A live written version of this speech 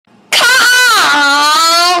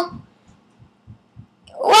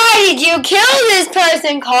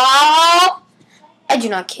person, Carl. I do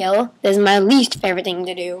not kill. This is my least favorite thing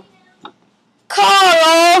to do.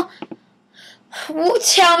 Carl,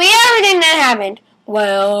 tell me everything that happened.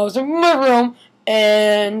 Well, I was in my room,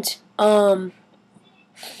 and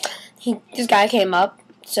this guy came up,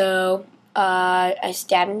 so I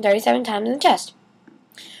stabbed him 37 times in the chest.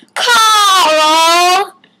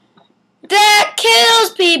 Carl, that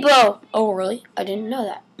kills people. Oh, really? I didn't know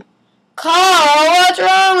that. Carl, what's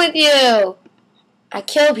wrong with you? I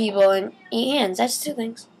kill people and eat hands. That's 2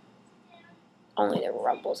 things. Only the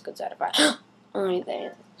rumbles could satisfy. Only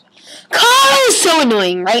they. Carl is so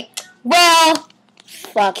annoying, right? Well,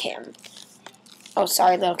 fuck him. Oh,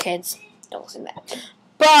 sorry, little kids. Don't listen to that.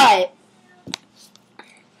 But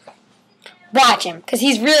watch him, because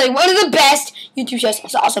he's really one of the best YouTube shows.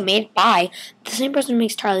 It's also made by the same person who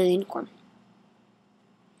makes Charlie the Unicorn.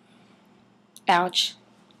 Ouch.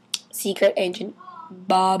 Secret Agent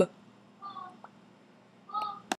Bob.